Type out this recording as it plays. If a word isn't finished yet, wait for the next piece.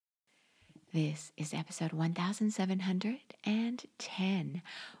This is episode 1710.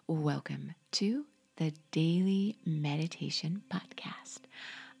 Welcome to the Daily Meditation Podcast.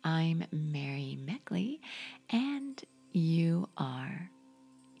 I'm Mary Meckley, and you are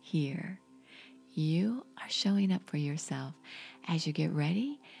here. You are showing up for yourself as you get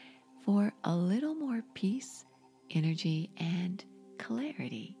ready for a little more peace, energy, and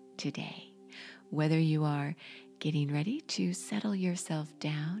clarity today. Whether you are getting ready to settle yourself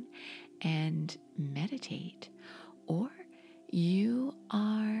down and meditate, or you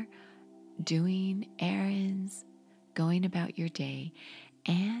are doing errands, going about your day,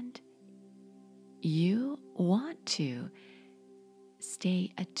 and you want to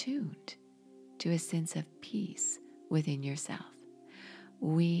stay attuned to a sense of peace within yourself.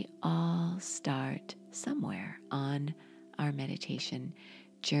 We all start somewhere on our meditation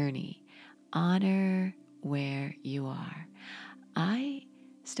journey. Honor where you are. I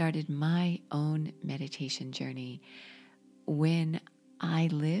started my own meditation journey when I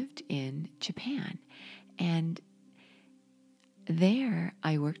lived in Japan. And there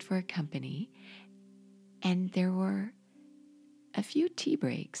I worked for a company, and there were a few tea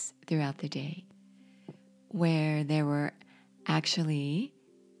breaks throughout the day where there were actually,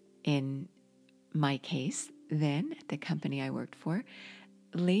 in my case, then at the company I worked for,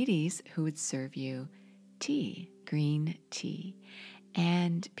 ladies who would serve you tea, green tea.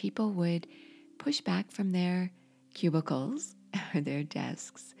 And people would push back from their cubicles or their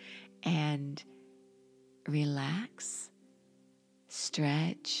desks and relax,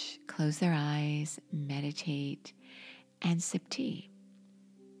 stretch, close their eyes, meditate, and sip tea.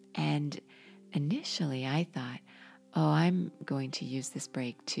 And initially I thought, I'm going to use this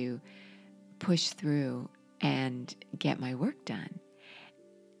break to push through and get my work done.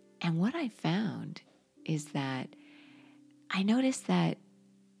 And what I found is that I noticed that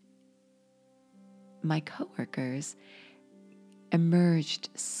my coworkers emerged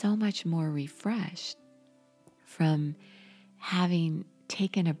so much more refreshed from having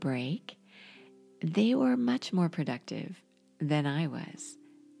taken a break. They were much more productive than I was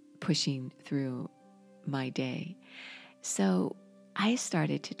pushing through my day. So I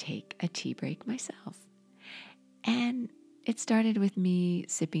started to take a tea break myself. And it started with me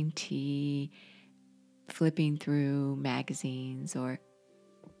sipping tea, flipping through magazines, or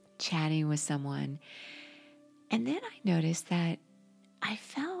chatting with someone. And then I noticed that I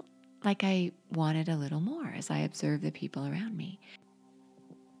felt like I wanted a little more as I observed the people around me.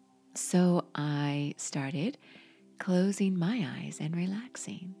 So I started closing my eyes and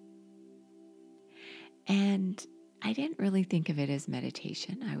relaxing. And I didn't really think of it as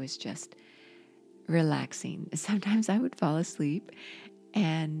meditation. I was just relaxing. Sometimes I would fall asleep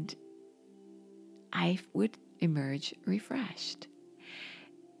and I would emerge refreshed.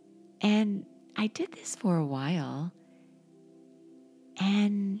 And I did this for a while,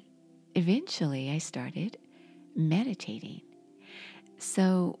 and eventually I started meditating.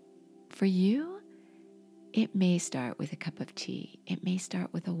 So for you, it may start with a cup of tea. It may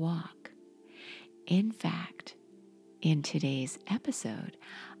start with a walk. In fact, in today's episode,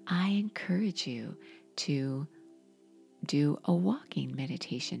 I encourage you to do a walking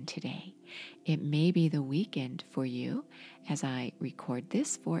meditation today. It may be the weekend for you as I record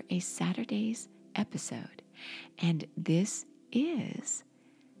this for a Saturday's episode. And this is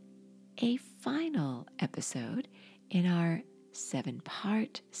a final episode in our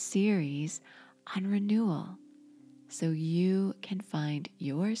 7-part series on renewal, so you can find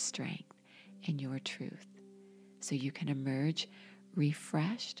your strength and your truth, so you can emerge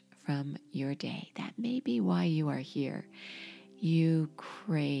refreshed from your day. That may be why you are here. You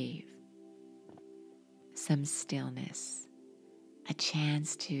crave some stillness, a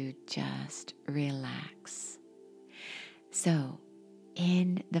chance to just relax. So,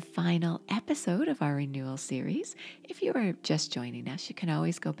 in the final episode of our renewal series, if you are just joining us, you can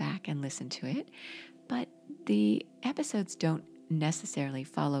always go back and listen to it. But the episodes don't necessarily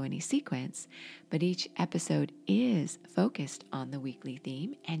follow any sequence, but each episode is focused on the weekly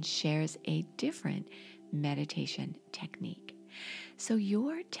theme and shares a different meditation technique. So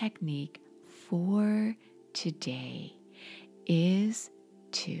your technique for today is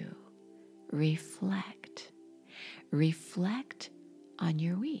to reflect. Reflect on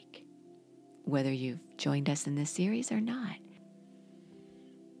your week, whether you've joined us in this series or not.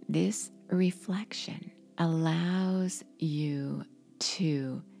 This reflection allows you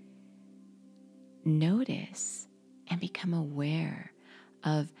to notice and become aware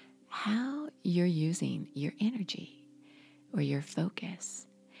of how you're using your energy or your focus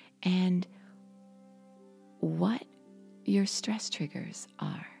and what your stress triggers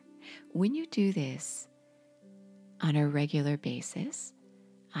are. When you do this on a regular basis,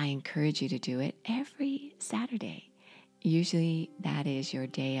 I encourage you to do it every Saturday. Usually that is your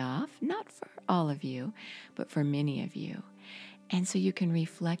day off, not for all of you, but for many of you. And so you can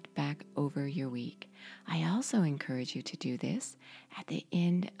reflect back over your week. I also encourage you to do this at the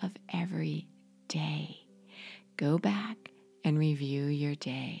end of every day. Go back and review your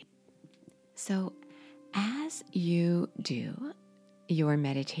day. So as you do your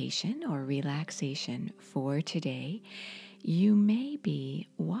meditation or relaxation for today, you may be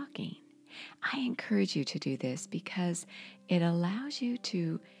walking. I encourage you to do this because it allows you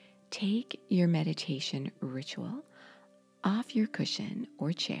to take your meditation ritual off your cushion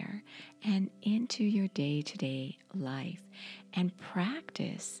or chair and into your day-to-day life and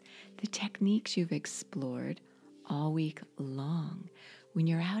practice the techniques you've explored all week long when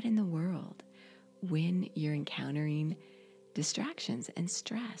you're out in the world, when you're encountering distractions and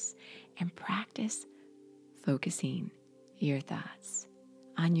stress, and practice focusing your thoughts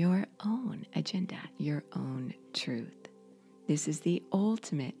on your own agenda, your own truth. This is the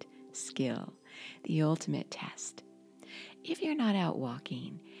ultimate skill, the ultimate test. If you're not out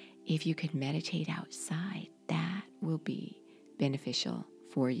walking, if you could meditate outside, that will be beneficial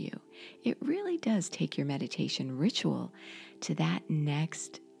for you. It really does take your meditation ritual to that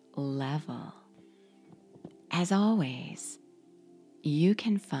next level. As always, you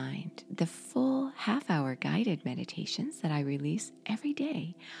can find the full half-hour guided meditations that I release every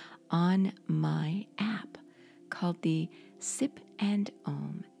day on my app called the Sip and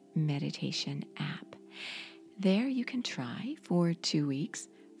Om Meditation app. There you can try for 2 weeks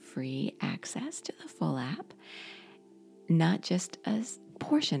free access to the full app, not just a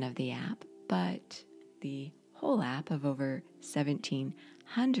portion of the app, but the whole app of over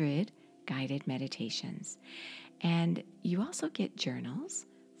 1,700 guided meditations. And you also get journals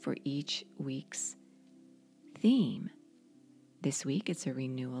for each week's theme. This week it's a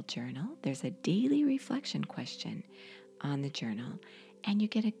renewal journal. There's a daily reflection question on the journal, and you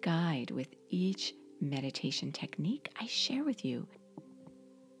get a guide with each meditation technique I share with you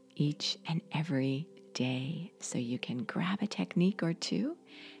each and every day, so you can grab a technique or two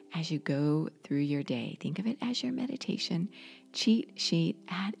as you go through your day. Think of it as your meditation cheat sheet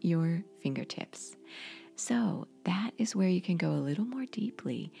at your fingertips. So that is where you can go a little more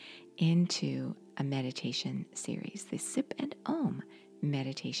deeply into a meditation series, the Sip and Om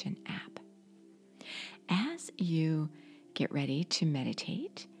meditation app. As you get ready to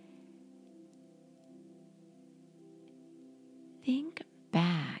meditate, think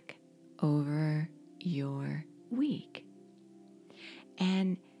back over your week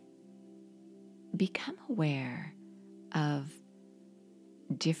and become aware of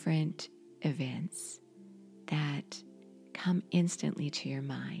different events that come instantly to your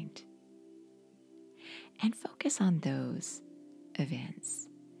mind, and focus on those events,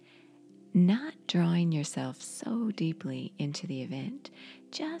 not drawing yourself so deeply into the event,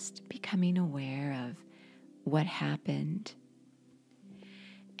 just becoming aware of what happened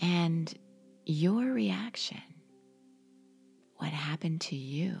and your reaction. What happened to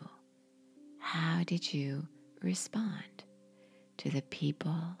you? How did you respond to the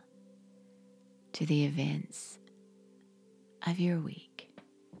people, to the events of your week?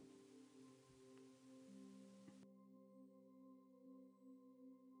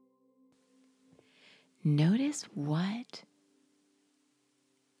 Notice what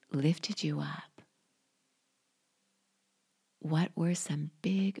lifted you up. What were some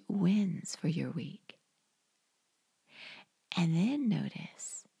big wins for your week? And then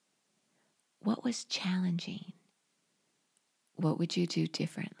notice what was challenging. What would you do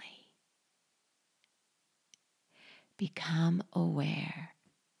differently? Become aware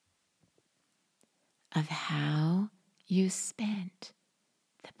of how you spent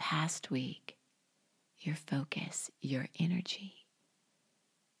the past week, your focus, your energy,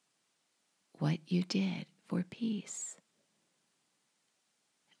 what you did for peace,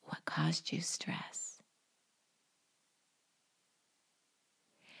 what caused you stress.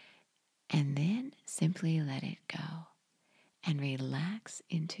 And then simply let it go and relax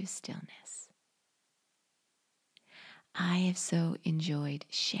into stillness. I have so enjoyed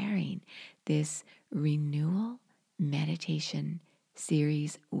sharing this renewal meditation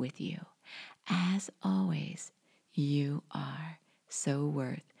series with you. As always, you are so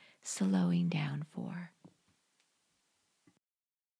worth slowing down for.